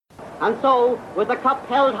And so, with the cup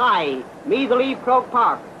held high, me the leave Croke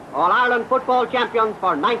Park, All-Ireland football champions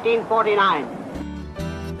for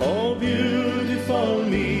 1949. Oh, beautiful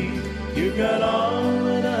me, you've got all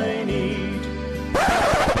that I need.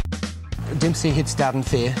 Dempsey hits Darren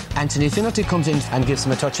Fay. Anthony Finnerty comes in and gives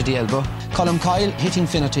him a touch of the elbow. Colm Coyle hitting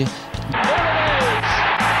Finnerty. They've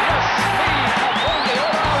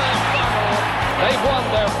won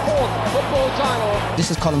their fourth football title. This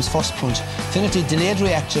is Colm's first punch. Finnerty delayed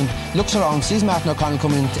reaction, looks around, sees Martin O'Connell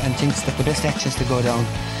come in and thinks that the best action is to go down.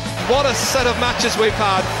 What a set of matches we've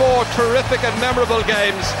had. 4 terrific and memorable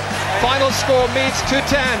games. Final score Meads 2-10,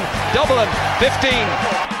 Dublin 15.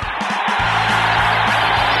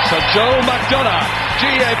 So Joe McDonough,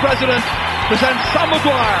 GA President, presents Sam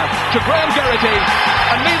Maguire to Graham Geraghty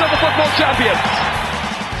and Meath are the football champions.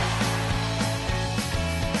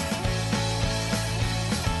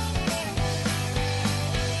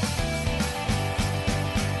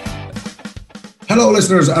 Hello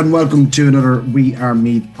listeners and welcome to another We Are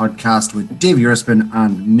Meath podcast with Davy Rispin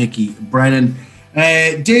and Mickey Brennan.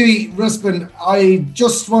 Davy Rispin, I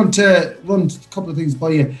just want to run a couple of things by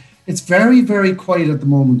you. It's very, very quiet at the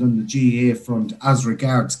moment on the GAA front as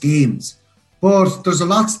regards games, but there's a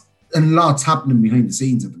lots and lots happening behind the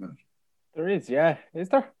scenes at the minute. There is, yeah. Is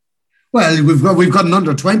there? Well, we've got an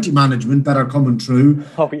under 20 management that are coming through.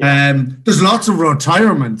 Oh, yeah. There's lots of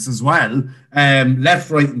retirements as well, left,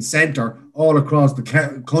 right, and centre all across the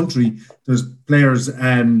country. There's players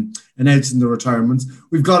announcing the retirements.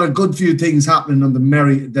 We've got a good few things happening on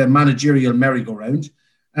the managerial merry-go-round.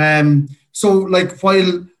 So, like,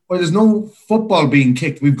 while there's no football being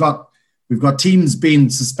kicked, we've got teams being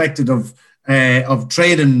suspected of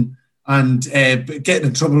trading and getting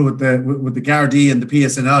in trouble with the Gardaí and the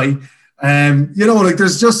PSNI.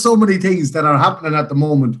 There's just so many things that are happening at the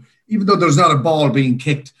moment. Even though there's not a ball being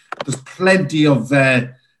kicked, there's plenty of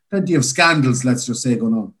scandals, let's just say,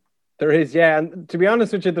 going on. There is, yeah. And to be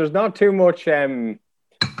honest with you, there's not too much, I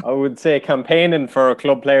would say, campaigning for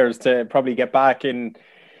club players to probably get back in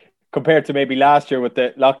compared to maybe last year with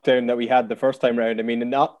the lockdown that we had the first time round. I mean,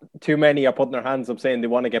 not too many are putting their hands up saying they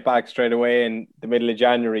want to get back straight away in the middle of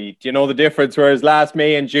January. Do you know the difference? Whereas last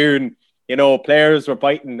May and June, players were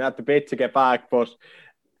biting at the bit to get back, but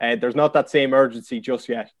there's not that same urgency just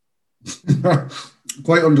yet.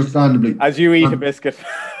 Quite understandably. As you eat a biscuit.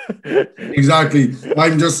 Exactly.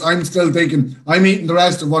 I'm still thinking, I'm eating the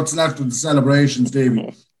rest of what's left of the celebrations,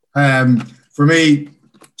 Davey. For me,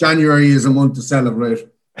 January is a month to celebrate.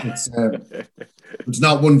 It's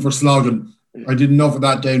not one for slogging. I did enough of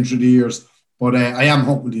that down through the years, but I am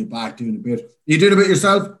hoping to get back doing a bit. You doing a bit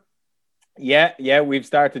yourself? Yeah, we've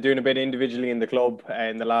started doing a bit individually in the club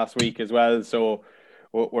in the last week as well. So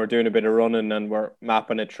we're doing a bit of running and we're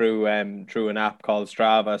mapping it through an app called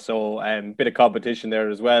Strava. So a bit of competition there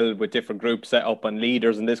as well with different groups set up and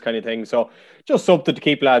leaders and this kind of thing. So just something to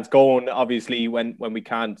keep lads going, obviously, when we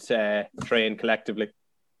can't train collectively.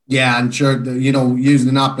 Yeah, and sure, using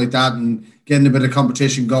an app like that and getting a bit of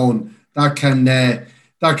competition going, that can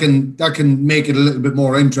make it a little bit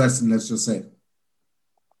more interesting, let's just say.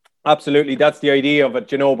 Absolutely, that's the idea of it,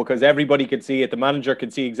 because everybody can see it. The manager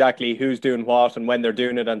can see exactly who's doing what and when they're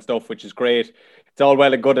doing it and stuff, which is great. It's all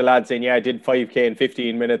well and good a lad saying, yeah, I did 5K in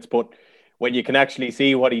 15 minutes, but when you can actually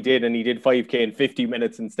see what he did and he did 5K in 50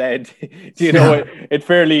 minutes instead, it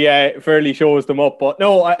fairly shows them up. But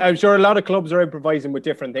no, I'm sure a lot of clubs are improvising with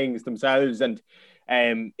different things themselves, and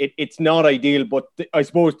it's not ideal. But I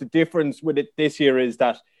suppose the difference with it this year is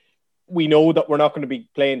that we know that we're not going to be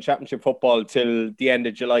playing championship football till the end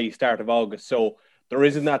of July, start of August. So there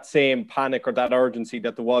isn't that same panic or that urgency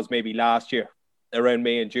that there was maybe last year around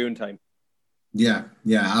May and June time. Yeah,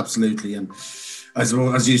 absolutely. And I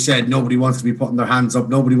suppose, as you said, nobody wants to be putting their hands up.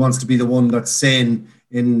 Nobody wants to be the one that's saying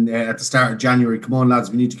at the start of January, come on,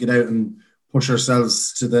 lads, we need to get out and push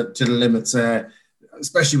ourselves to the limits,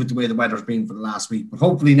 especially with the way the weather's been for the last week. But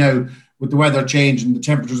hopefully now, with the weather changing, the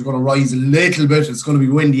temperatures are going to rise a little bit. It's going to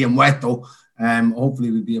be windy and wet, though.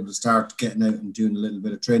 Hopefully we'll be able to start getting out and doing a little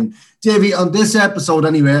bit of training. Davey, on this episode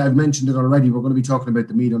anyway, I've mentioned it already, we're going to be talking about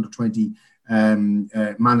the Meath under 20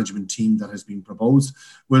 management team that has been proposed.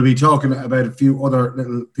 We'll be talking about a few other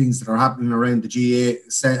little things that are happening around the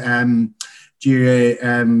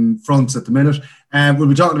GAA fronts at the minute. We'll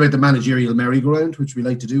be talking about the managerial merry-go-round, which we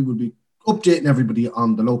like to do. We'll be updating everybody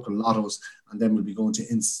on the local lottos, and then we'll be going to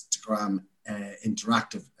Instagram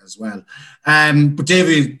Interactive as well. But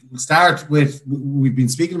David, we'll start with, we've been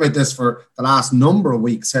speaking about this for the last number of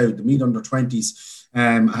weeks, how the Meath under 20s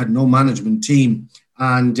had no management team.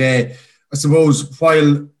 And I suppose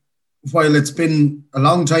while it's been a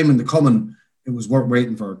long time in the coming, it was worth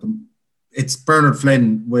waiting for. it's Bernard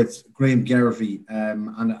Flynn with Graham Geraghty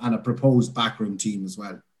and a proposed backroom team as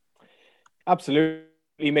well. Absolutely,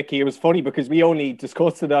 Mickey. It was funny because we only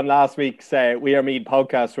discussed it on last week's We Are Meath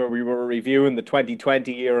podcast, where we were reviewing the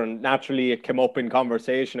 2020 year, and naturally it came up in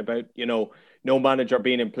conversation about, no manager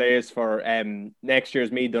being in place for next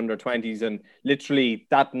year's Meath under-20s. And literally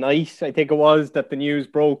that night, I think it was, that the news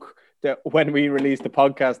broke that when we released the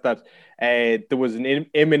podcast that there was an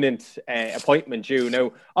imminent appointment due.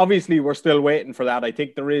 Now, obviously, we're still waiting for that. I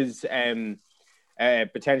think there is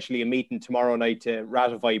potentially a meeting tomorrow night to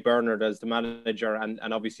ratify Bernard as the manager, and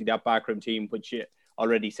obviously that backroom team, which you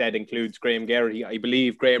already said includes Graham Geraghty. I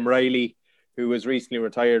believe Graham Riley, who was recently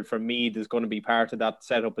retired from Meath, is going to be part of that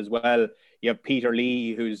setup as well. You have Peter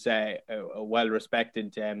Lee, who's a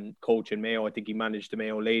well-respected coach in Mayo. I think he managed the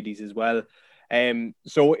Mayo ladies as well.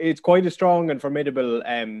 So it's quite a strong and formidable,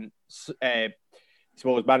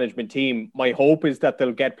 management team. My hope is that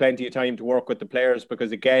they'll get plenty of time to work with the players,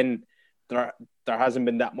 because, again, there hasn't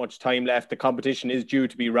been that much time left. The competition is due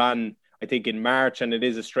to be run, I think, in March, and it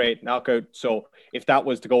is a straight knockout. So if that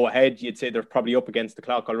was to go ahead, you'd say they're probably up against the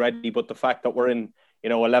clock already. But the fact that we're in,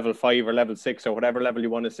 a level 5 or level 6 or whatever level you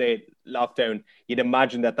want to say, lockdown, you'd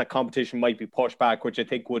imagine that competition might be pushed back, which I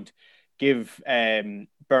think would give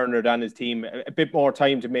Bernard and his team a bit more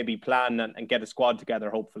time to maybe plan and get a squad together,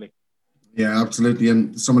 hopefully. Yeah, absolutely.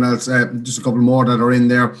 And someone else, just a couple more that are in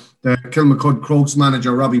there. The Kilmacud Crokes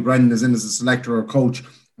manager, Robbie Brennan, is in as a selector or coach.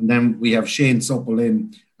 And then we have Shane Supple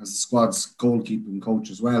in as the squad's goalkeeping coach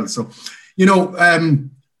as well. So,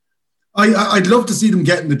 I'd love to see them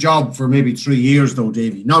getting the job for maybe 3 years, though,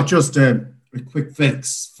 Davey. Not just a quick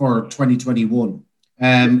fix for 2021.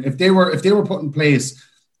 If they were put in place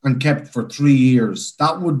and kept for 3 years,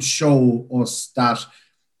 that would show us that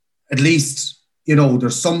at least,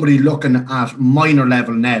 there's somebody looking at minor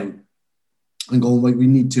level now and going, well, we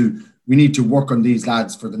need to work on these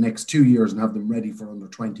lads for the next 2 years and have them ready for under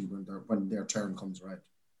 20 when their turn comes around.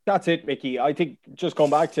 That's it, Mickey. I think just going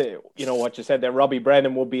back to what you said there, Robbie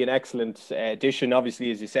Brennan would be an excellent addition.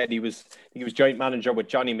 Obviously, as you said, he was joint manager with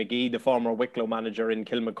Johnny McGee, the former Wicklow manager in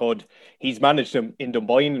Kilmacud. He's managed him in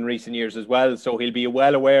Dunboyne in recent years as well, so he'll be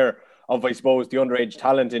well aware of, I suppose, the underage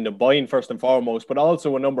talent in Dunboyne first and foremost, but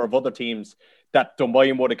also a number of other teams that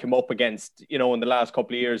Dunboyne would have come up against, in the last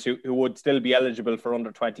couple of years who would still be eligible for under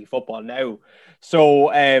 20 football now. So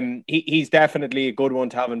he's definitely a good one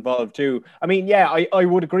to have involved too. I mean, yeah, I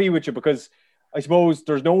would agree with you, because I suppose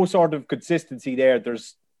there's no sort of consistency there.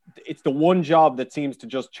 It's the one job that seems to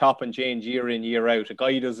just chop and change year in, year out. A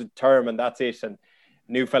guy does a term and that's it, and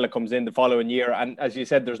a new fella comes in the following year. And as you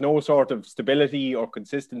said, there's no sort of stability or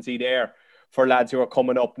consistency there for lads who are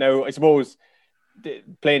coming up. Now, I suppose,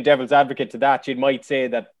 playing devil's advocate to that, you might say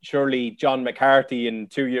that surely John McCarthy in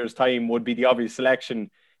 2 years' time would be the obvious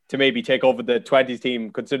selection to maybe take over the 20s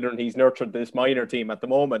team, considering he's nurtured this minor team at the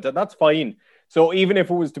moment, and that's fine. So even if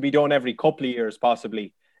it was to be done every couple of years,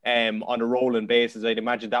 possibly on a rolling basis, I'd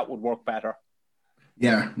imagine that would work better.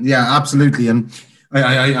 Yeah, absolutely. And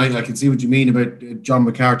I can see what you mean about John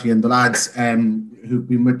McCarthy and the lads who've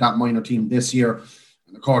been with that minor team this year.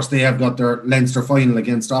 And of course, they have got their Leinster final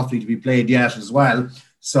against Offaly to be played yet as well.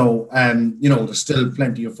 So, there's still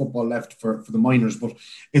plenty of football left for the minors, but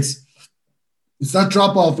it's that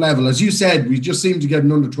drop-off level. As you said, we just seem to get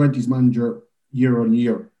an under-20s manager year on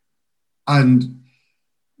year. And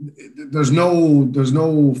there's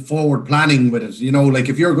no forward planning with it. Like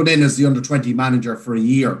if you're going in as the under-20 manager for a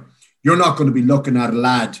year, you're not going to be looking at a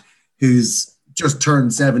lad who's just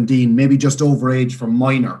turned 17, maybe just over age from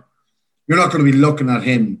minor. You're not going to be looking at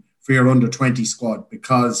him for your under-20 squad,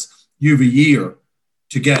 because you have a year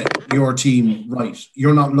to get your team right.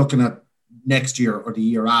 You're not looking at next year or the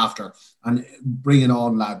year after and bringing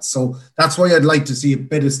on lads. So that's why I'd like to see a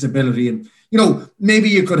bit of stability. And, maybe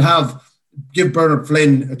you could give Bernard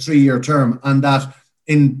Flynn a 3-year term, and that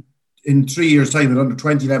in 3 years' time at under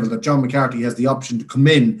 20 level, that John McCarthy has the option to come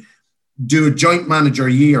in, do a joint manager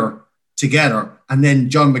year together, and then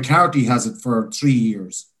John McCarthy has it for 3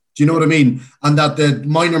 years. Do you know what I mean? And that the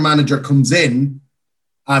minor manager comes in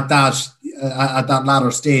at that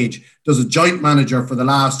latter stage, does a joint manager for the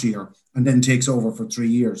last year, and then takes over for 3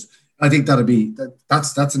 years. I think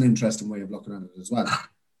that's an interesting way of looking at it as well.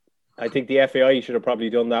 I think the FAI should have probably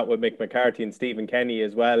done that with Mick McCarthy and Stephen Kenny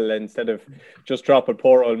as well, instead of just dropping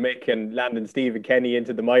poor old Mick and landing Stephen Kenny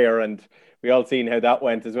into the mire. And we all seen how that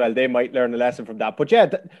went as well. They might learn a lesson from that. But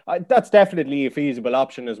yeah, that's definitely a feasible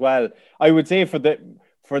option as well. I would say for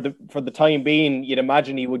the time being, you'd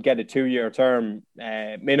imagine he would get a 2-year term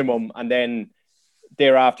minimum, and then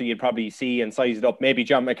thereafter you'd probably see and size it up. Maybe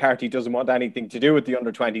John McCarthy doesn't want anything to do with the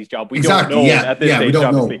under-20s job. We Exactly, don't know yeah, at this yeah, we stage,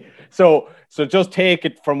 don't know. obviously. So just take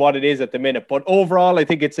it from what it is at the minute. But overall, I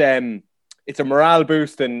think it's a morale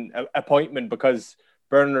boosting appointment, because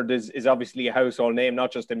Bernard is obviously a household name,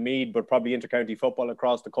 not just in Meath, but probably intercounty football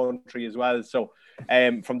across the country as well. So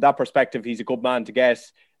from that perspective, he's a good man to get.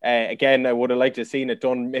 Again, I would have liked to have seen it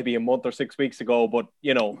done maybe a month or 6 weeks ago, but,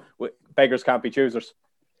 you know, beggars can't be choosers.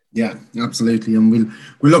 Yeah, absolutely. And we'll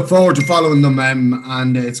look forward to following them.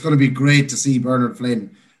 And it's going to be great to see Bernard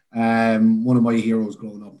Flynn, one of my heroes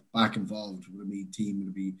growing up, back involved with a Meath team.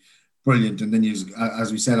 It'll be brilliant. And then,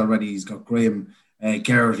 as we said already, he's got Graham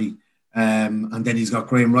Geraghty, and then he's got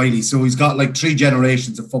Graham Riley. So he's got like 3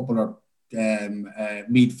 generations of footballer,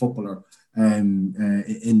 Meath footballer,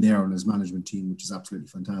 in there on his management team, which is absolutely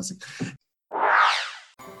fantastic.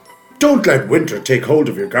 Don't let winter take hold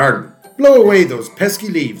of your garden. Blow away those pesky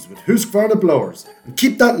leaves with Husqvarna blowers and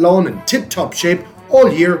keep that lawn in tip-top shape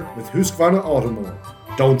all year with Husqvarna Automower.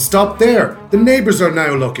 Don't stop there. The neighbours are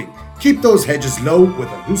now looking. Keep those hedges low with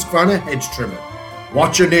a Husqvarna hedge trimmer.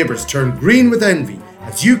 Watch your neighbours turn green with envy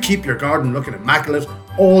as you keep your garden looking immaculate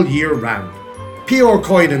all year round. P.R.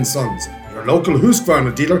 Coyne & Sons, your local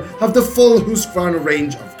Husqvarna dealer, have the full Husqvarna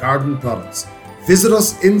range of garden products. Visit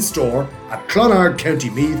us in store at Clonard, County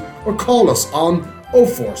Meath, or call us on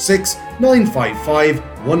 046 955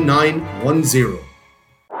 1910.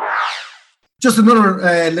 Just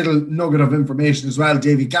another little nugget of information as well,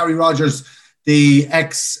 Davy. Gary Rogers, the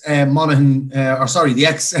ex-Monaghan, the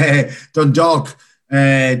ex-Dundalk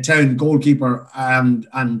town goalkeeper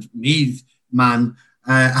and Meath man,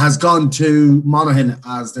 has gone to Monaghan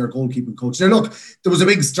as their goalkeeping coach. Now, look, there was a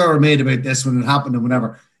big stir made about this when it happened and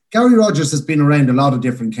whatever. Gary Rogers has been around a lot of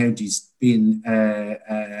different counties being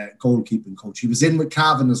a goalkeeping coach. He was in with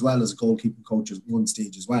Cavan as well as a goalkeeping coach at one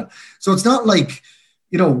stage as well. So it's not like,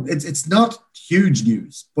 you know, it's not huge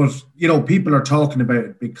news, but, you know, people are talking about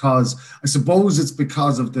it because I suppose it's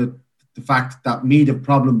because of the fact that Meath have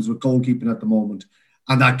problems with goalkeeping at the moment,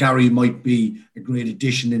 and that Gary might be a great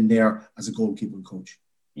addition in there as a goalkeeping coach.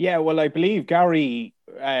 Yeah, well, I believe Gary,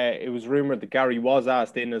 it was rumoured that Gary was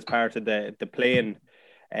asked in as part of the playing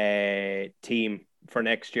team for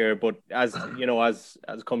next year, but as you know, as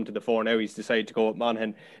come to the fore now, he's decided to go with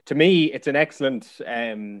Monaghan. To me, it's an excellent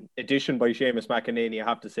addition by Seamus McEnany, I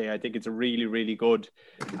have to say. I think it's a really, really good,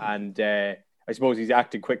 and I suppose he's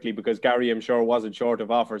acted quickly because Gary, I'm sure, wasn't short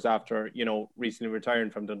of offers after, you know, recently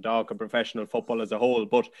retiring from Dundalk and professional football as a whole.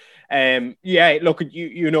 But yeah, look,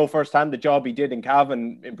 you know firsthand the job he did in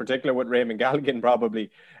Cavan, in particular with Raymond Galligan probably,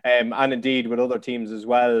 and indeed with other teams as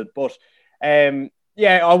well. But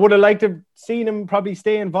yeah, I would have liked to have seen him probably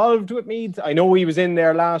stay involved with Meath. I know he was in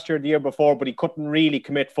there last year, the year before, but he couldn't really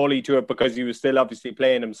commit fully to it because he was still obviously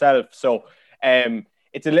playing himself. So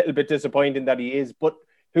it's a little bit disappointing that he is. But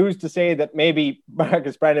who's to say that maybe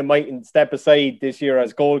Marcus Brennan mightn't step aside this year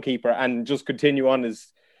as goalkeeper and just continue on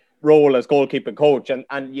his role as goalkeeping coach?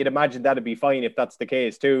 And you'd imagine that'd be fine if that's the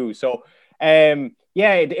case too. So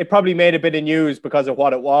yeah, it probably made a bit of news because of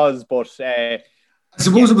what it was, but I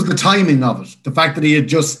suppose it was the timing of it. The fact that he had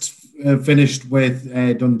just finished with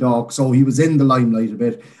Dundalk, so he was in the limelight a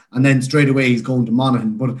bit, and then straight away he's going to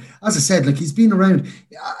Monaghan. But as I said, like, he's been around.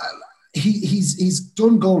 He's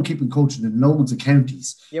done goalkeeping coaching in loads of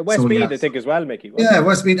counties. Yeah, Westmeath, I think as well, Mickey. Yeah,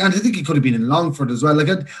 Westmeath, and I think he could have been in Longford as well. Like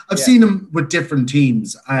I've seen him with different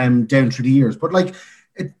teams down through the years, but like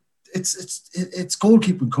it's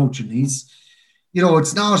goalkeeping coaching. He's, you know,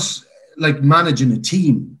 it's not like managing a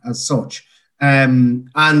team as such. And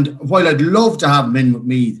while I'd love to have him in with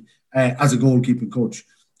Meath as a goalkeeping coach,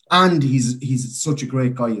 and he's such a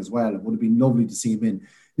great guy as well, it would have been lovely to see him in.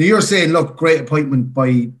 Now you're saying, look, great appointment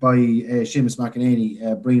by Seamus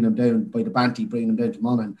McEnany, bringing him down, by the Banty, bringing him down to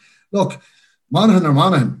Monaghan. Look, Monaghan are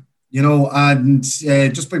Monaghan, you know, and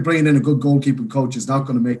just by bringing in a good goalkeeping coach is not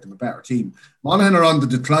going to make them a better team. Monaghan are on the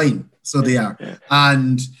decline, so they are.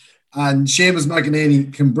 And Seamus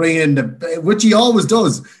McEnany can bring in which he always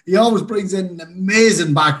does. He always brings in an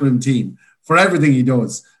amazing backroom team for everything he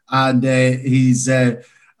does, and he's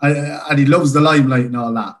and he loves the limelight and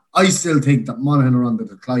all that. I still think that Monaghan are on the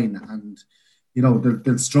decline, and you know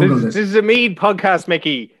they'll struggle. This is a Meath podcast,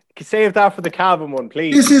 Mickey. Save that for the Cavan one,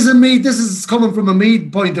 please. This is a Meath. This is coming from a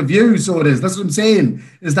Meath point of view, so it is. That's what I'm saying.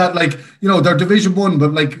 Is that, like, you know, they're Division 1,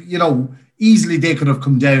 but, like, you know, easily they could have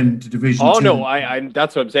come down to Division 2. Oh no, I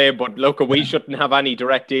that's what I'm saying. But look, we shouldn't have any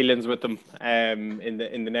direct dealings with them in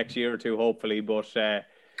the next year or two, hopefully. But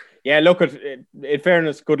Yeah, look, in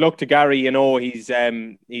fairness, good luck to Gary. You know, he's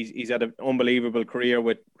had an unbelievable career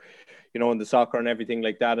with, you know, in the soccer and everything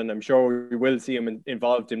like that. And I'm sure we will see him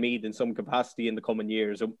involved in Meath in some capacity in the coming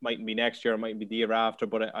years. It mightn't be next year, it might be the year after,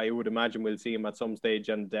 but I would imagine we'll see him at some stage.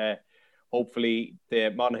 And hopefully the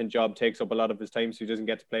Monaghan job takes up a lot of his time so he doesn't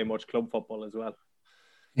get to play much club football as well.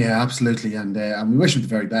 Yeah, absolutely. And we wish him the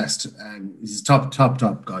very best. He's a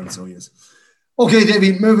top guy, so he is. Okay,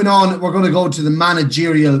 Davey, moving on, we're going to go to the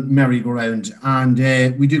managerial merry-go-round.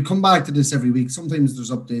 And we do come back to this every week. Sometimes there's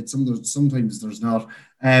updates, sometimes there's not.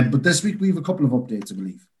 But this week we have a couple of updates, I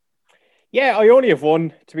believe. Yeah, I only have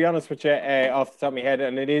one, to be honest with you, off the top of my head,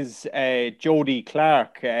 and it is Jody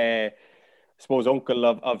Clark, I suppose uncle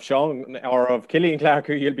of Sean, or of Killian Clark,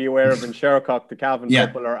 who you'll be aware of in Shercock, the Cavan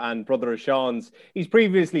footballer and brother of Sean's. He's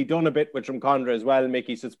previously done a bit with Drumcondra as well,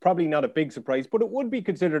 Mickey, so it's probably not a big surprise, but it would be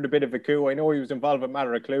considered a bit of a coup. I know he was involved with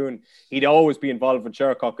Matteracloon. He'd always be involved with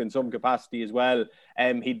Shercock in some capacity as well.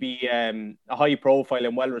 He'd be a high profile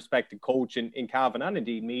and well-respected coach in Cavan and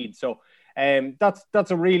indeed Meath. So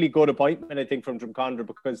that's a really good appointment, I think, from Drumcondra,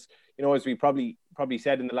 because, you know, as we probably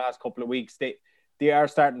said in the last couple of weeks, they are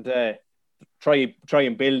starting to try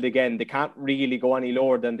and build again. They can't really go any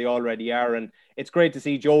lower than they already are, and it's great to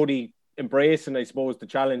see Jody embracing, I suppose, the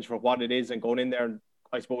challenge for what it is and going in there and,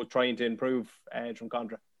 I suppose, trying to improve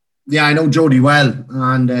Drumcondra. Yeah, I know Jody well,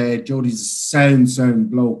 and Jody's a sound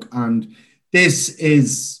bloke, and this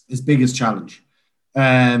is his biggest challenge.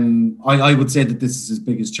 I would say that this is his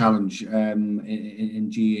biggest challenge in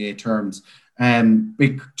GAA terms,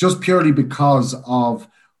 just purely because of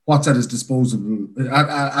what's at his disposal in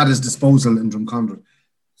Drumcondra.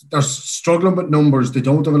 They're struggling with numbers. They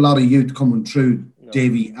don't have a lot of youth coming through,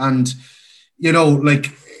 Davy, and you know, like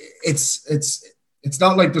it's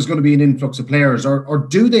not like there's going to be an influx of players, or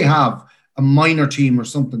do they have a minor team or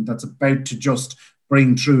something that's about to just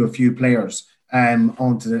bring through a few players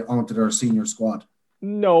onto their senior squad?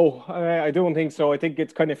 No, I don't think so. I think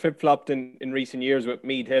it's kind of flip-flopped in recent years with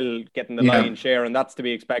Meath Hill getting the lion's share, and that's to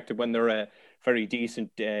be expected when they're a very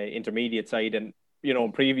decent intermediate side. And, you know,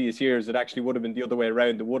 in previous years, it actually would have been the other way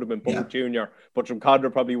around. It would have been both junior, but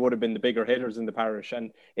Drumcondra probably would have been the bigger hitters in the parish,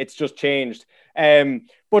 and it's just changed.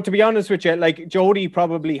 But to be honest with you, like, Jody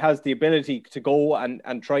probably has the ability to go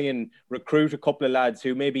and try and recruit a couple of lads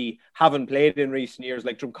who maybe haven't played in recent years.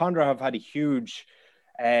 Like, Drumcondra have had a huge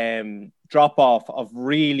drop-off of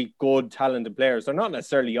really good, talented players. They're not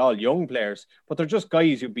necessarily all young players, but they're just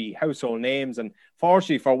guys who'd be household names. And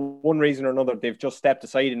fortunately, for one reason or another, they've just stepped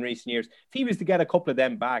aside in recent years. If he was to get a couple of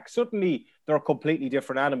them back, suddenly they're a completely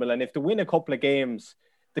different animal. And if they win a couple of games,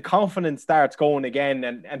 the confidence starts going again,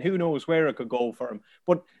 and who knows where it could go for him.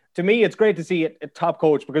 But to me, it's great to see a top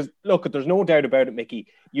coach, because, look, there's no doubt about it, Mickey.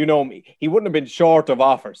 You know me. He wouldn't have been short of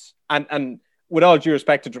offers. And with all due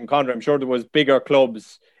respect to Drumcondra, I'm sure there was bigger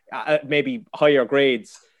clubs, maybe higher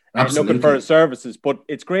grades, looking for his services. But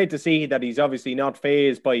it's great to see that he's obviously not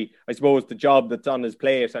fazed by, I suppose, the job that's on his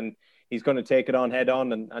plate, and he's going to take it on head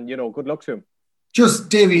on. And you know, good luck to him. Just,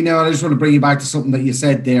 Davey, now I just want to bring you back to something that you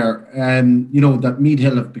said there. You know, that Meath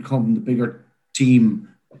Hill have become the bigger team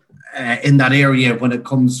in that area when it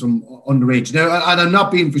comes from underage. Now, and I'm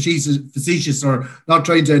not being facetious or not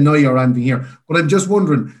trying to annoy you or anything here, but I'm just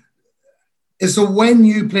wondering, so when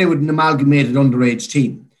you play with an amalgamated underage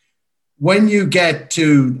team, when you get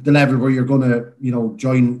to the level where you're going to, you know,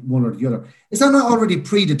 join one or the other, is that not already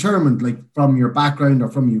predetermined, like from your background or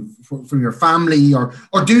from your family, or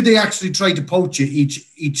do they actually try to poach you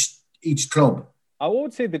each club? I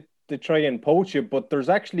won't say that they try and poach you, but there's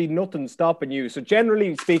actually nothing stopping you. So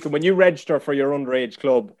generally speaking, when you register for your underage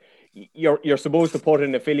club, you're supposed to put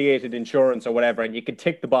in affiliated insurance or whatever, and you can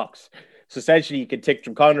tick the box. So essentially, you can tick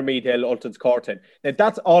Drumcondra, Meath Hill, Ultons, Cortown. Now,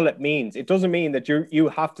 that's all it means. It doesn't mean that you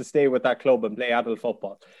have to stay with that club and play adult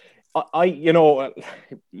football. You know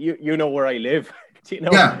where I live, you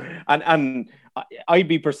know, and I'd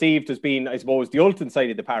be perceived as being, I suppose, the Ulton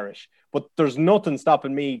side of the parish. But there's nothing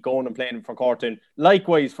stopping me going and playing for Cortown.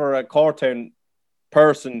 Likewise, for a Cortown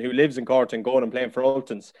person who lives in Cortown going and playing for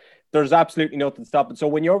Ultons, there's absolutely nothing stopping. So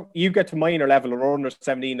when you get to minor level or under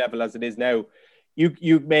 17 level as it is now,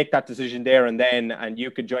 you make that decision there and then, and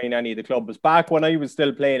you could join any of the clubs. Back when I was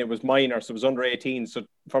still playing, it was minor, so it was under 18. So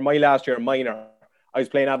for my last year minor, I was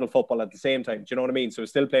playing adult football at the same time. Do you know what I mean? So I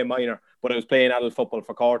was still playing minor, but I was playing adult football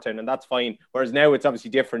for Cortown, and that's fine. Whereas now it's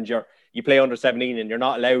obviously different. You play under 17 and you're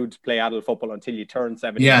not allowed to play adult football until you turn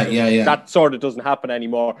 17. Yeah. That sort of doesn't happen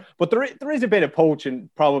anymore. But there is a bit of poaching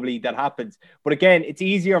probably that happens. But again, it's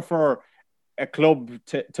easier for a club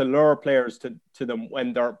to lure players to them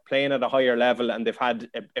when they're playing at a higher level and they've had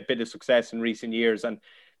a bit of success in recent years. And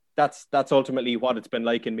that's ultimately what it's been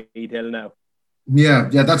like in Meath Hill now. Yeah,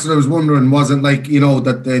 that's what I was wondering. Was it like,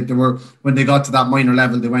 that they were, when they got to that minor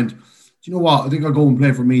level, they went, do you know what? I think I'll go and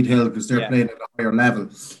play for Meath Hill because they're playing at a higher level.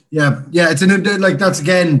 Yeah, it's that's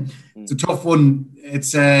again, it's a tough one.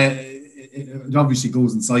 It's it obviously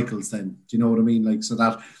goes in cycles. Then, do you know what I mean? Like, so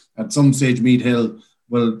that at some stage Meath Hill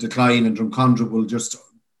will decline and Drumcondra will just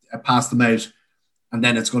pass them out, and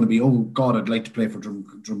then it's going to be, oh God, I'd like to play for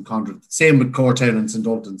Drumcondra. Same with Cortown and St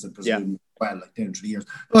Ultan's, I presume. Well, like down through the years.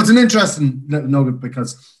 Well, it's an interesting little nugget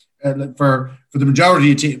because for the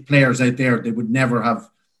majority of players out there, they would never have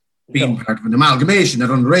been part of an amalgamation at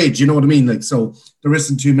underage. You know what I mean? Like, so there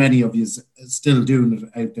isn't too many of you still doing it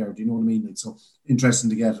out there. Do you know what I mean? Like, so interesting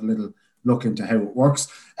to get a little look into how it works.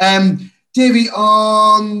 Davey,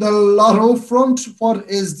 on the lotto front, what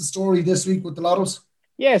is the story this week with the lottos?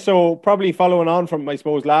 Yeah, so probably following on from, I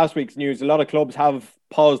suppose, last week's news, a lot of clubs have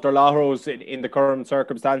paused their lottos in the current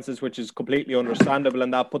circumstances, which is completely understandable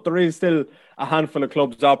in that. But there is still a handful of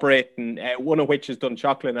clubs operating, one of which is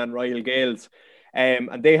Dunshaughlin and Royal Gales.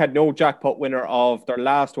 And they had no jackpot winner of their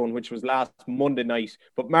last one, which was last Monday night.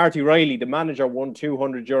 But Marty Riley, the manager, won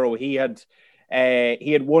 €200. He had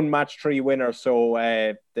one match 3 winner,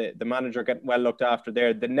 so the manager getting well looked after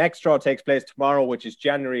there. The next draw takes place tomorrow, which is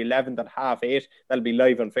January 11th at 8:30. That'll be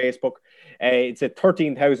live on Facebook. It's a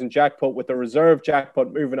 13,000 jackpot with a reserve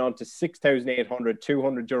jackpot moving on to 6,800.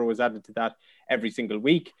 €200 is added to that every single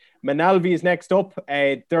week. Manalvi is next up.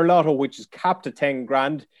 Their lotto, which is capped at 10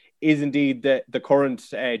 grand, is indeed the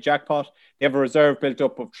current jackpot. They have a reserve built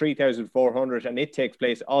up of 3,400, and it takes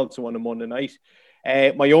place also on a Monday night.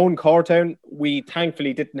 My own Cortown, we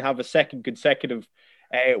thankfully didn't have a second consecutive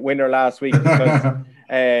winner last week because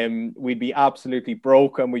we'd be absolutely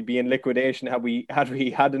broke and we'd be in liquidation had we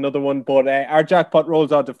had another one. But our jackpot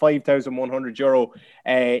rolls out to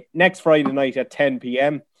 €5,100 next Friday night at 10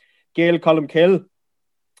 p.m. Gael Columkill,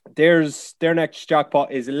 their next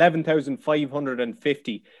jackpot is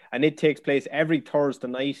 11,550, and it takes place every Thursday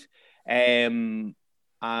night.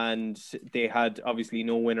 And they had obviously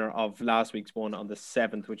no winner of last week's one on the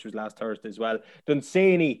 7th, which was last Thursday as well.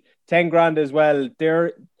 Dunsany, 10 grand as well.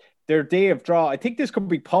 Their day of draw, I think this could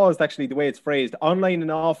be paused, actually, the way it's phrased. Online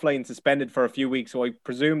and offline suspended for a few weeks. So I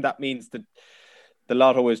presume that means that the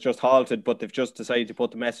lotto is just halted, but they've just decided to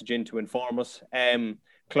put the message in to inform us.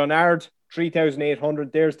 Clonard,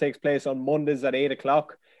 3,800. Theirs takes place on Mondays at 8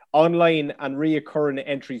 o'clock. Online and reoccurring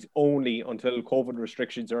entries only until COVID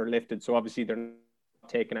restrictions are lifted. So obviously they're not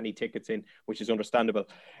taking any tickets in, which is understandable.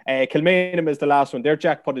 Kilmainham is the last one. Their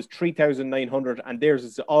jackpot is 3,900, and theirs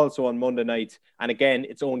is also on Monday night. And again,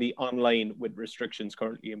 it's only online with restrictions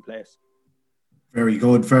currently in place. Very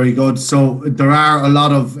good, very good. So there are a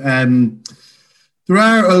lot of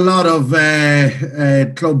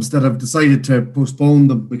clubs that have decided to postpone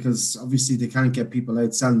them because obviously they can't get people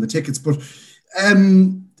out selling the tickets. But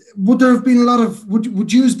would there have been a lot of,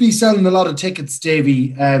 would you be selling a lot of tickets, Davey,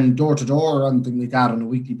 door to door or anything like that on a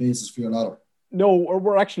weekly basis for your lotto? No,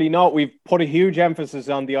 we're actually not. We've put a huge emphasis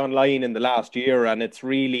on the online in the last year, and it's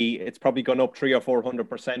probably gone up 300 or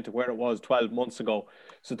 400% to where it was 12 months ago.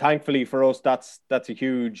 So thankfully for us, that's a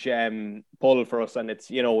huge pull for us, and it's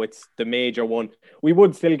the major one. We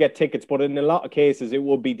would still get tickets, but in a lot of cases, it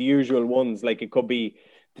would be the usual ones. Like it could be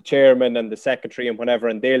the chairman and the secretary and whatever,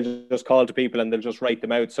 and they'll just call to people and they'll just write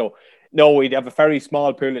them out. So no, we'd have a very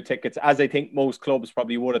small pool of tickets, as I think most clubs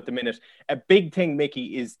probably would at the minute. A big thing,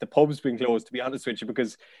 Mickey, is the pubs being closed, to be honest with you,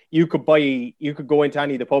 because you could go into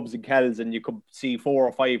any of the pubs in Kells and you could see 4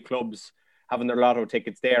 or 5 clubs having their lotto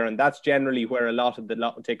tickets there, and that's generally where a lot of the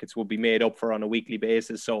lotto tickets will be made up for on a weekly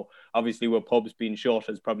basis. So obviously with pubs being shut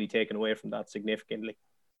has probably taken away from that significantly.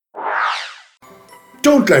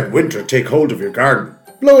 Don't let winter take hold of your garden.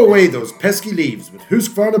 Blow away those pesky leaves with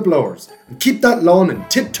Husqvarna blowers and keep that lawn in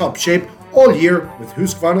tip-top shape all year with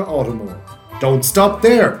Husqvarna Automower. Don't stop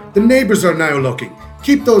there. The neighbours are now looking.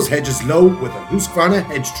 Keep those hedges low with a Husqvarna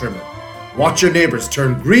hedge trimmer. Watch your neighbours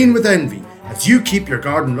turn green with envy as you keep your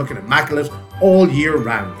garden looking immaculate all year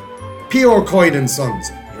round. P.R. Coyne & Sons,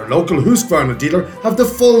 your local Husqvarna dealer, have the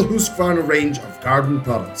full Husqvarna range of garden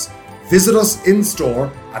products. Visit us in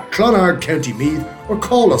store at Clonard, County Meath, or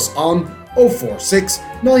call us on 046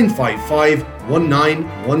 955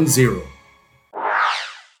 1910.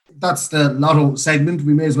 That's the lotto segment.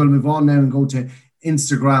 We may as well move on now and go to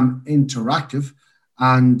Instagram Interactive.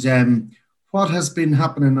 And what has been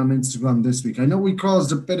happening on Instagram this week? I know we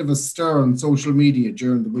caused a bit of a stir on social media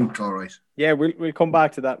during the week, all right. Yeah, we'll come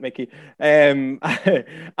back to that, Mickey.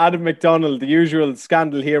 Adam McDonald, the usual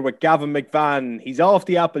scandal here with Gavin McVan. He's off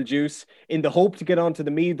the apple juice in the hope to get onto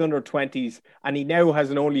the Meath under-20s, and he now has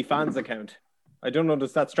an OnlyFans account. I don't know.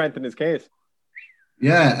 Does that strengthen his case?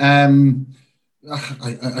 Yeah,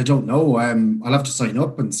 I don't know. I'll have to sign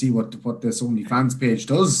up and see what this OnlyFans page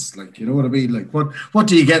does. Like, you know what I mean? Like, what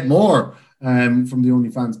do you get more from the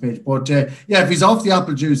OnlyFans page? But yeah, if he's off the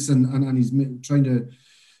apple juice and he's trying to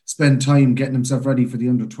spend time getting himself ready for the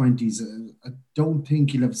under-20s, I don't think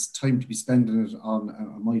he'll have time to be spending it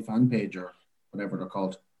on my fan page or whatever they're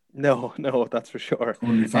called. No, that's for sure.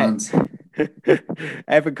 OnlyFans.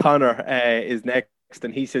 Evan Connor is next.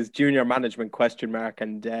 And he says junior management ?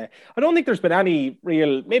 And I don't think there's been any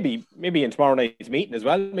real, maybe in tomorrow night's meeting as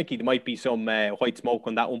well, Mickey, there might be some white smoke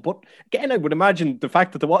on that one. But again, I would imagine the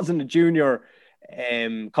fact that there wasn't a junior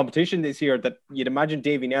competition this year, that you'd imagine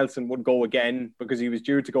Davy Nelson would go again because he was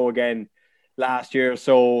due to go again last year.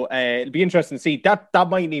 So it'll be interesting to see. That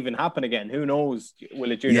mightn't even happen again. Who knows,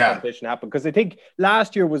 will a junior competition happen? Because I think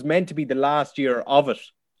last year was meant to be the last year of it.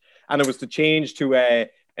 And it was to change to an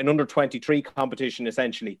under-23 competition,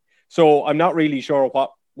 essentially. So I'm not really sure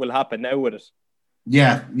what will happen now with it.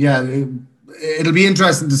 Yeah. It'll be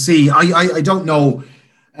interesting to see. I don't know.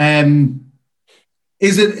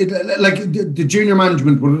 Is it like the junior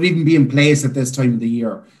management, would it even be in place at this time of the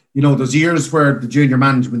year? You know, there's years where the junior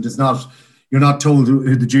management is not, you're not told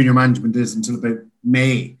who the junior management is until about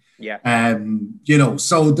May. Yeah. You know,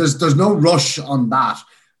 so there's no rush on that.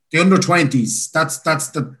 The under-20s, that's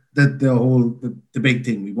the whole big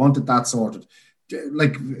thing. We wanted that sorted.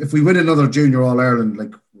 Like, if we win another junior All-Ireland,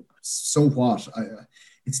 like, so what?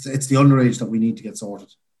 It's the underage that we need to get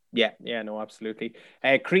sorted. Yeah, no, absolutely.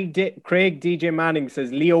 Craig DJ Manning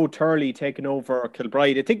says Leo Turley taking over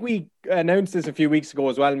Kilbride. I think we announced this a few weeks ago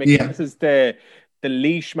as well, Mick. Yeah. This is the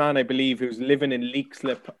Laois man, I believe, who's living in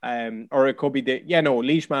Leixlip, or it could be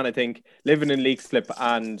Laois man, I think, living in Leixlip,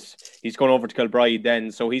 and he's gone over to Kilbride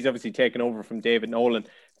then. So he's obviously taken over from David Nolan.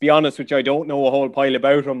 Be honest with you, I don't know a whole pile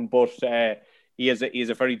about him, but he is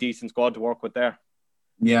a very decent squad to work with there.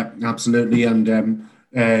 Yeah, absolutely. And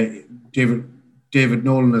David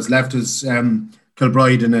Nolan has left his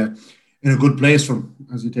Kilbride in a good place for him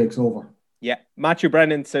as he takes over. Yeah. Matthew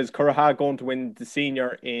Brennan says Curraha going to win the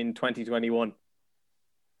senior in 2021.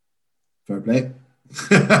 Fair play.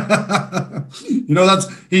 You know,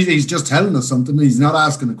 he's just telling us something. He's not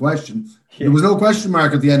asking a question. Yeah. There was no question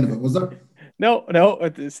mark at the end of it, was there? No,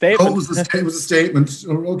 a statement. Oh, it was a statement.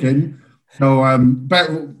 Okay. So,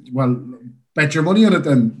 bet your money on it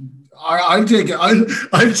then. I'll take it.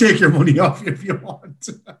 I'll take your money off you if you want.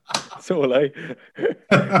 So will I.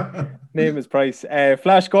 Name is price.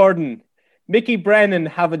 Flash Gordon. Mickey Brennan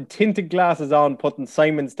having tinted glasses on, putting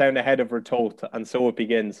Simons down ahead of Ratoath, and so it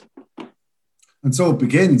begins. And so it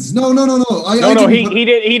begins. No. He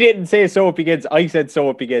didn't say so it begins. I said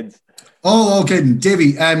so it begins. Oh, okay,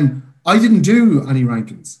 Davey. I didn't do any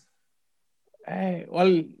rankings. I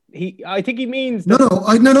think he means that... No.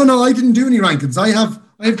 I didn't do any rankings. I have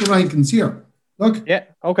the rankings here. Look. Yeah.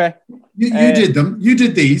 Okay. You did them. You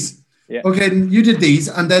did these. Yeah. Okay. You did these,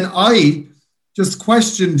 and then I just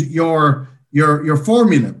questioned your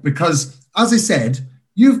formula because, as I said,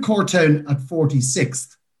 you've Cortown at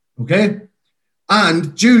 46th. Okay.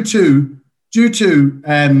 And due to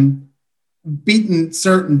beating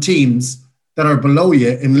certain teams that are below you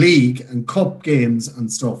in league and cup games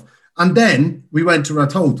and stuff. And then we went to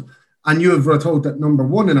Ratoath, and you have Ratoath at number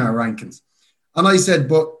 1 in our rankings. And I said,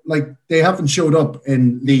 but like they haven't showed up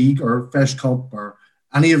in league or Fesh Cup or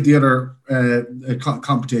any of the other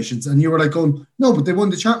competitions. And you were like going, no, but they won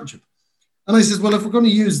the championship. And I said, well, if we're going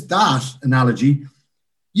to use that analogy,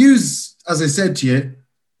 as I said to you,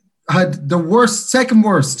 had the second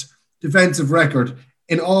worst defensive record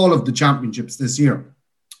in all of the championships this year.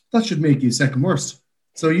 That should make you second worst.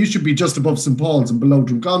 So you should be just above St. Paul's and below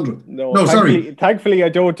Drumcondra. No, sorry. Thankfully, I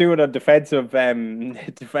don't do it on defensive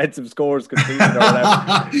scores conceded or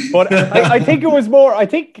whatever. But I think it was more. I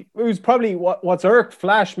think it was probably what's irked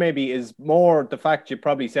Flash maybe is more the fact you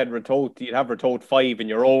probably said Ratoath. You'd have Ratoath 5 in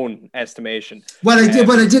your own estimation. Well, I did,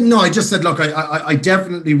 but I didn't know. I just said, look, I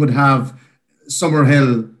definitely would have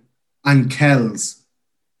Summerhill and Kells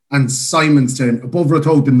and Simonstown above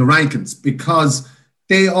Ratoath in the rankings because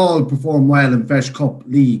they all perform well in Fesh Cup,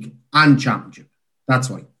 League and Championship. That's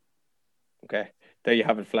why. Okay, there you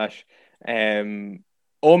have it, Flash.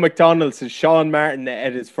 O. McDonald says Sean Martin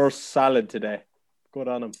ate his first salad today. Good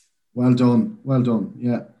on him. Well done.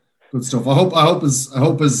 Yeah, good stuff. I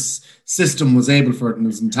hope his system was able for it and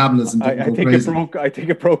his metabolism didn't go crazy. I think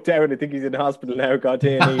it broke down. I think he's in hospital now. Got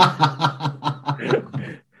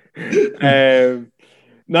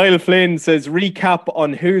Niall Flynn says recap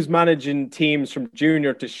on who's managing teams from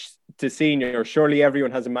junior to to senior. Surely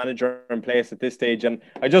everyone has a manager in place at this stage. And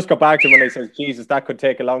I just got back to him and I said, Jesus, that could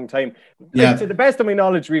take a long time. Yeah. Like, to the best of my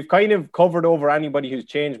knowledge, we've kind of covered over anybody who's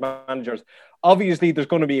changed managers. Obviously, there's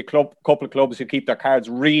going to be a couple of clubs who keep their cards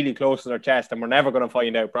really close to their chest, and we're never going to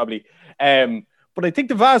find out probably. But I think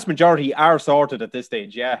the vast majority are sorted at this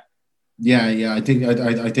stage, yeah. Yeah, I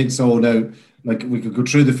think so. Now, like, we could go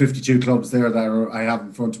through the 52 clubs there that I have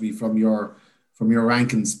in front of me from your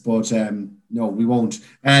rankings, but no, we won't.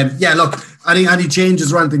 Yeah, look, any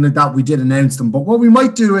changes or anything like that, we did announce them. But what we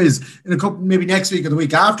might do is, in a couple, maybe next week or the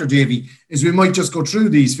week after, Davey, is we might just go through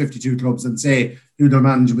these 52 clubs and say who their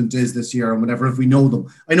management is this year and whatever, if we know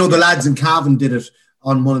them. I know the lads in Cavan did it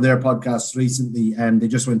on one of their podcasts recently, and they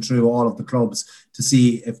just went through all of the clubs to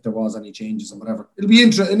see if there was any changes and whatever. It'll be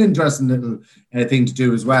an interesting little thing to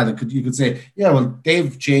do as well. You could say, yeah, well,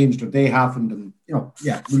 they've changed or they haven't, and yeah,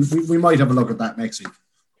 we might have a look at that next week.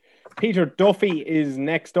 Peter Duffy is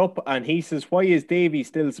next up, and he says, why is Davy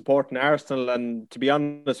still supporting Arsenal? And to be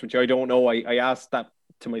honest with you, I don't know. I ask that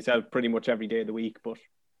to myself pretty much every day of the week, but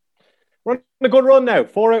we're on a good run now,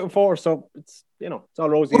 4 out of 4, so it's all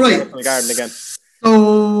rosy in the garden again.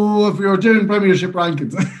 So if we were doing Premiership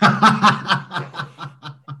rankings,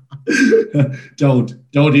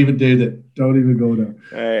 don't even do that. Don't even go there.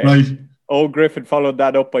 Right. Old Griffin followed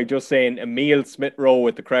that up by just saying Emile Smith-Rowe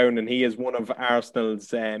with the crown, and he is one of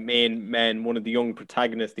Arsenal's main men, one of the young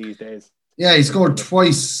protagonists these days. Yeah, he scored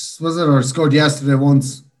twice, was it, or scored yesterday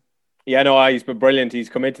once? Yeah, no, he's been brilliant. He's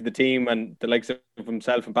come into the team, and the likes of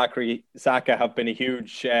himself and Bakary Saka have been a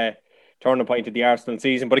huge turning point of the Arsenal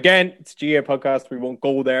season. But again, it's a GA podcast. We won't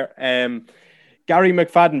go there. Gary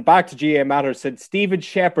McFadden, back to GA Matters, said Stephen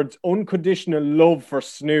Shepherd's unconditional love for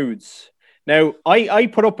Snoods. Now, I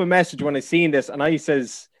put up a message when I seen this, and I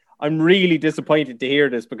says, I'm really disappointed to hear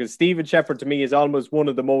this, because Stephen Shepherd to me is almost one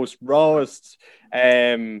of the most rawest...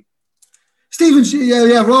 rawest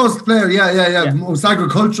player, yeah. Most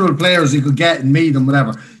agricultural players you could get in Meath and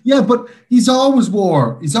whatever. Yeah, but he's always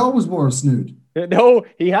wore a snood. No,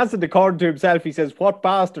 he hasn't, according to himself. He says, what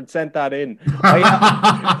bastard sent that in?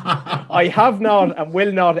 I have not and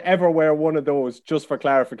will not ever wear one of those, just for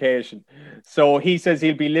clarification. So he says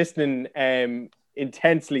he'll be listening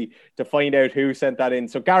intensely to find out who sent that in.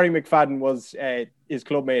 So Gary McFadden was his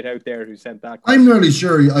clubmate out there who sent that. I'm nearly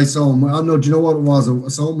sure I saw him. I know. Do you know what it was? I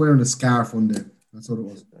saw him wearing a scarf one day. That's what it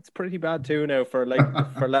was. That's pretty bad too now for a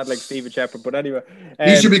lad like Stephen Shepherd. But anyway,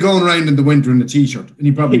 he should be going around in the winter in a t-shirt, and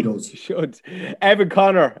he probably does. Should. Evan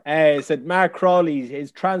Connor said Mark Crawley,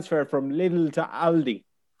 his transfer from Lidl to Aldi.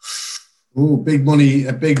 Oh, big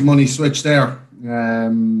money switch there.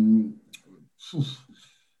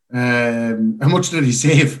 How much did he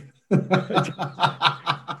save?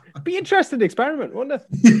 Be interesting experiment, wouldn't it?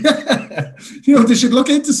 Yeah. They should look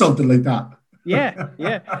into something like that. Yeah.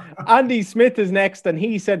 Andy Smith is next, and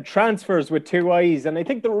he said transfers with 2 eyes. And I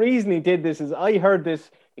think the reason he did this is I heard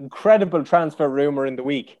this incredible transfer rumor in the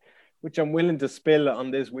week, which I'm willing to spill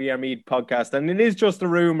on this We Are Meath podcast. And it is just a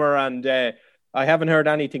rumor, and I haven't heard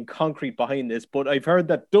anything concrete behind this, but I've heard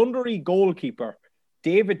that Dundee goalkeeper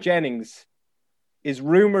David Jennings is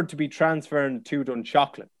rumored to be transferring to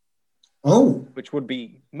Dunshaughlin. Oh, which would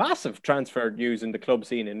be massive transfer news in the club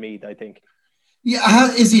scene in Meath, I think.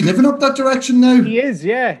 Yeah, is he living up that direction now? He is,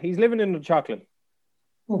 yeah. He's living in Dunshaughlin.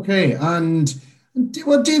 Okay, and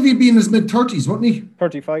well, Davey being in his mid-30s, wasn't he?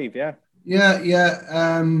 35, yeah.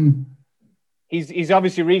 Yeah. He's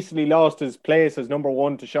obviously recently lost his place as number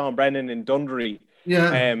 1 to Sean Brennan in Dundee.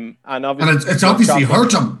 Yeah. And obviously it's obviously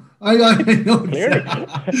hurt him. I know. Clearly.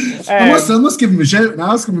 I must give him a shout and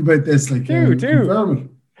ask him about this. Do.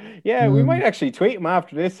 Yeah, we might actually tweet him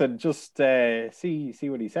after this and just see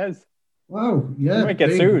what he says. Wow, yeah. He might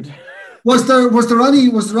get sued. Was there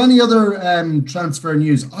any other transfer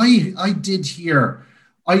news? I did hear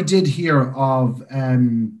of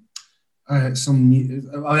some.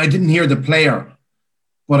 I didn't hear the player,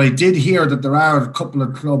 but I did hear that there are a couple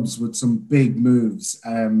of clubs with some big moves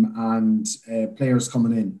and players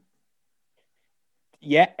coming in.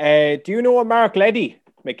 Yeah. Do you know a Mark Leddy,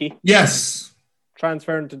 Mickey? Yes.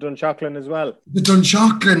 Transferring to Dunshaughlin as well. The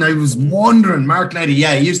Dunshaughlin, I was wondering. Mark Leddy,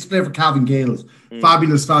 yeah, he used to play for Cavan Gaels.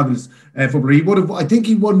 Fabulous footballer. I think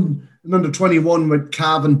he won an under 21 with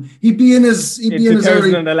Cavan. He'd be in his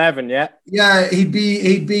 2011, yeah. Yeah, he'd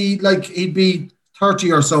be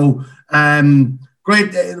 30 or so.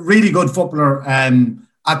 Great, really good footballer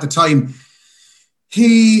at the time.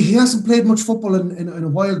 He hasn't played much football in a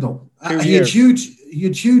while though. He had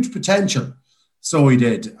huge potential. So he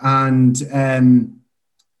did. And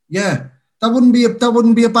That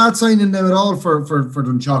wouldn't be a bad signing now at all for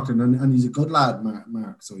Dunshaughlin, and he's a good lad,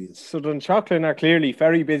 Mark. So he is. So Dunshaughlin are clearly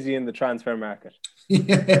very busy in the transfer market.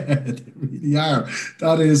 Yeah, they really are.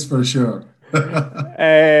 That is for sure.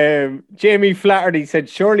 Jamie Flaherty said,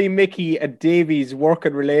 surely Mickey and Davies'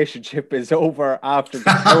 working relationship is over after the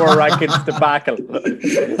power rankings debacle.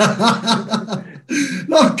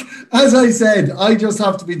 Look, as I said, I just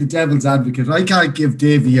have to be the devil's advocate. I can't give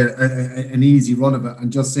Davy an easy run of it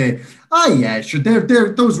and just say, yeah, sure,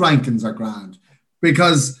 those rankings are grand,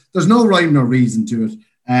 because there's no rhyme or reason to it.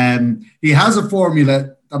 He has a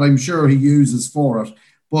formula that I'm sure he uses for it,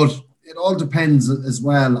 but it all depends as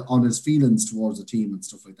well on his feelings towards the team and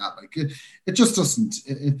stuff like that. Like it just doesn't.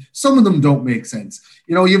 Some of them don't make sense.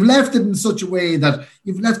 You know, you've left it in such a way that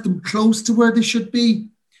you've left them close to where they should be.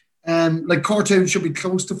 Like Cortown should be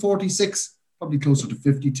close to 46, probably closer to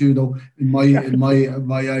 52 though in my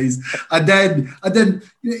eyes. And then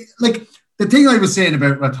like the thing I was saying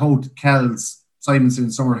about Ratoath, Kells, Simonson,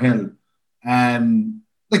 Summerhill,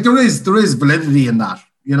 like there is validity in that.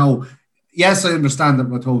 You know, yes, I understand that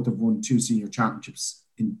Ratoath have won 2 senior championships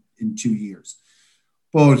in 2 years,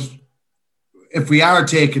 but if we are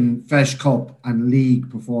taking Feis Cup and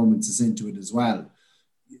league performances into it as well,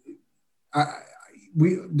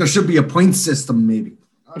 there should be a point system maybe.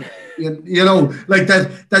 You know, like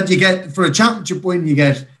that you get for a championship win you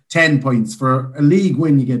get 10 points, for a league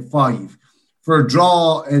win you get 5, for a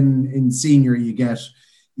draw in senior you get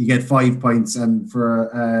 5 points, and for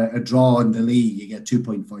a draw in the league you get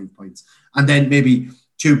 2.5 points, and then maybe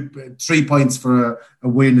 3 points for a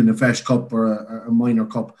win in a Feis Cup or a minor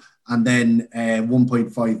cup, and then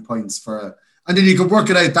 1.5 points for and then you could work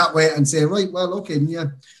it out that way and say, right, well, okay, yeah,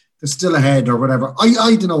 they're still ahead or whatever.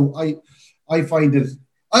 I don't know. I find it.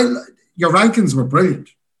 Your rankings were brilliant,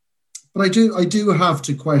 but I do have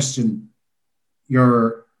to question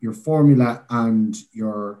your formula and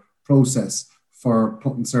your process for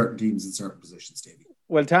putting certain teams in certain positions, Davey.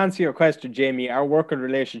 Well, to answer your question, Jamie, our working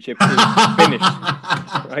relationship is finished,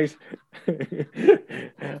 right?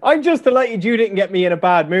 I'm just delighted you didn't get me in a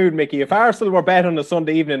bad mood, Mickey. If Arsenal were bet on a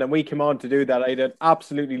Sunday evening and we came on to do that, I'd have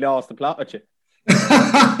absolutely lost the plot with you.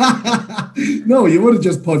 No, you would have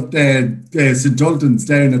just put St Dalton's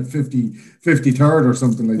down at 53rd or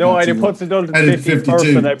something like that. No, I'd have put St Dalton's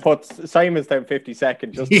 51st and I'd put Simon's down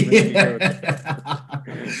 52nd. Just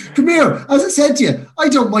Come here, as I said to you, I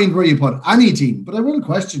don't mind where you put any team, but I will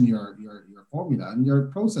question your formula and your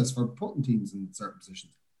process for putting teams in certain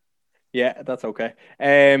positions. Yeah, that's okay.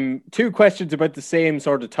 2 questions about the same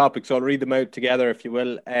sort of topic, so I'll read them out together, if you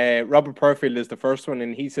will. Robert Perfield is the first one,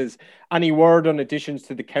 and he says, any word on additions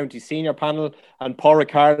to the county senior panel? And Pádraig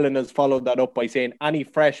Carlin has followed that up by saying, any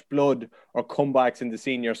fresh blood or comebacks in the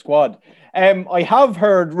senior squad? I have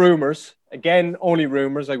heard rumours, again, only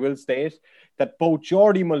rumours, I will state, that both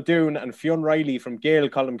Jordy Muldoon and Fionn Riley from Gael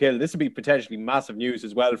Columkill, this would be potentially massive news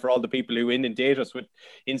as well for all the people who inundate us with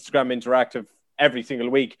Instagram Interactive every single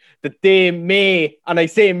week, that they may, and I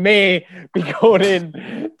say may, be going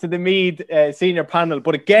in to the Meath senior panel.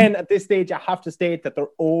 But again, at this stage, I have to state that they're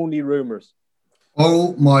only rumours.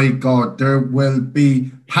 Oh my God, there will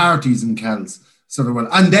be parties in Kells. So there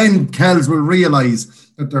will. And then Kells will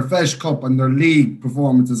realise that their Feis Cup and their league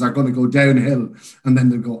performances are going to go downhill. And then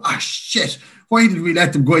they'll go, shit, why did we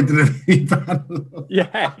let them go into the league panel?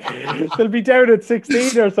 Yeah, they'll be down at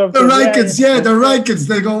 16 or something. The rankings, the rankings.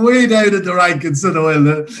 They'll go way down in the rankings. So they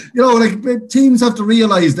will. You know, like teams have to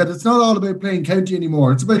realise that it's not all about playing county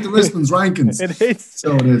anymore. It's about the Rispens rankings. It is.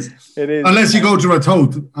 So it is. It is. Unless you go to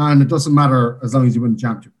Ratoath, and it doesn't matter as long as you win the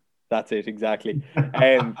championship. That's it, exactly.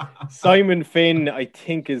 Simon Finn, I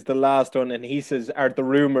think, is the last one, and he says, are the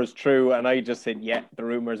rumours true? And I just said, yeah, the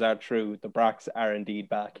rumours are true. The Bracks are indeed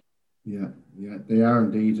back. Yeah, they are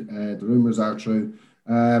indeed. The rumours are true.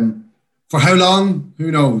 For how long? Who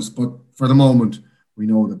knows? But for the moment, we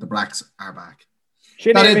know that the Bracks are back.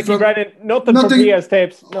 Mickey Brennan, nothing from PS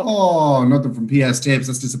Tapes. No. Oh, nothing from PS Tapes.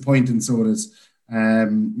 That's disappointing, so it is.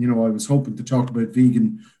 You know, I was hoping to talk about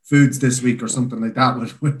vegan foods this week or something like that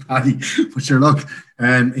with Paddy, but sure luck,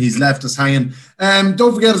 he's left us hanging.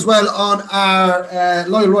 Don't forget as well, on our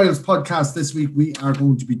Loyal Royals podcast this week, we are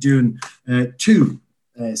going to be doing 2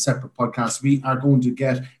 separate podcasts. We are going to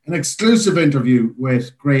get an exclusive interview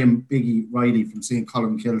with Graham Biggie Riley from St.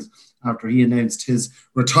 Columkills after he announced his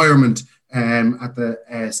retirement at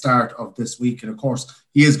the start of this week. And of course,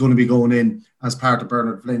 he is going to be going in as part of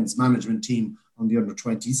Bernard Flynn's management team on the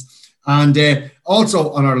under-20s. And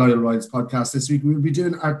also on our Loyal Royals podcast this week, we'll be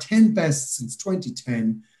doing our 10 best since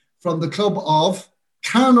 2010 from the club of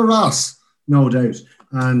Carnaross, no doubt.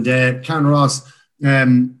 And Carnaross,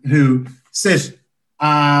 who sit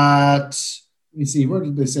Let me see, where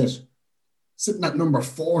did they sit? Sitting at number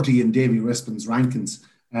 40 in Davy Rispin's rankings.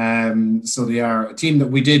 So they are a team that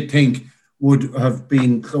we did think would have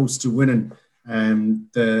been close to winning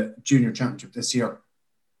the junior championship this year.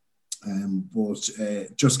 But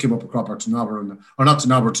just came up a cropper to Nobber,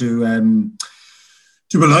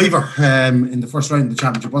 to Believer in the first round of the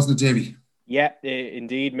championship, wasn't it, Davy? Yeah,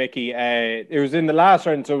 indeed, Mickey. It was in the last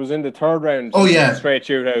round, so it was in the third round. Oh, yeah. Straight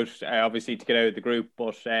shootout, obviously, to get out of the group.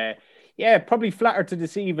 But, probably flattered to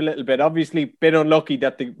deceive a little bit. Obviously, bit unlucky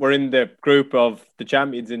that they were in the group of the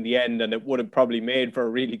champions in the end, and it would have probably made for a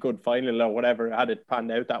really good final or whatever had it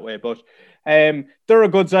panned out that way. But they're a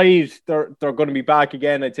good side. They're going to be back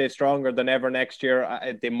again, I'd say, stronger than ever next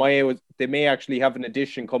year. They may actually have an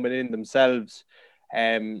addition coming in themselves.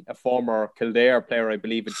 A former Kildare player, I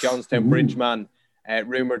believe, a Johnstown Bridgeman,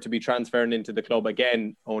 rumoured to be transferring into the club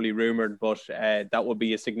again, only rumoured, but that would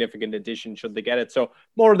be a significant addition should they get it. So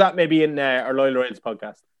more of that maybe in our Loyal Royals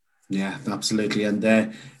podcast. Yeah, absolutely. And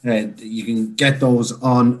you can get those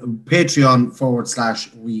on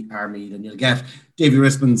Patreon/We Are Meath, and you'll get Davy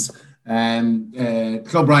Rispin's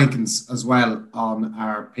club rankings as well on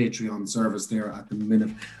our Patreon service there at the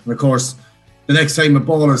minute. And of course, the next time a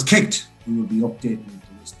ball is kicked, we will be updating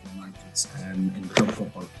the list of rankings in club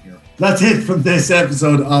football here. That's it from this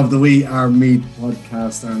episode of the We Are Meath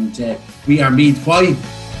podcast, and We Are Meath. Why?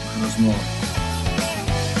 There's more.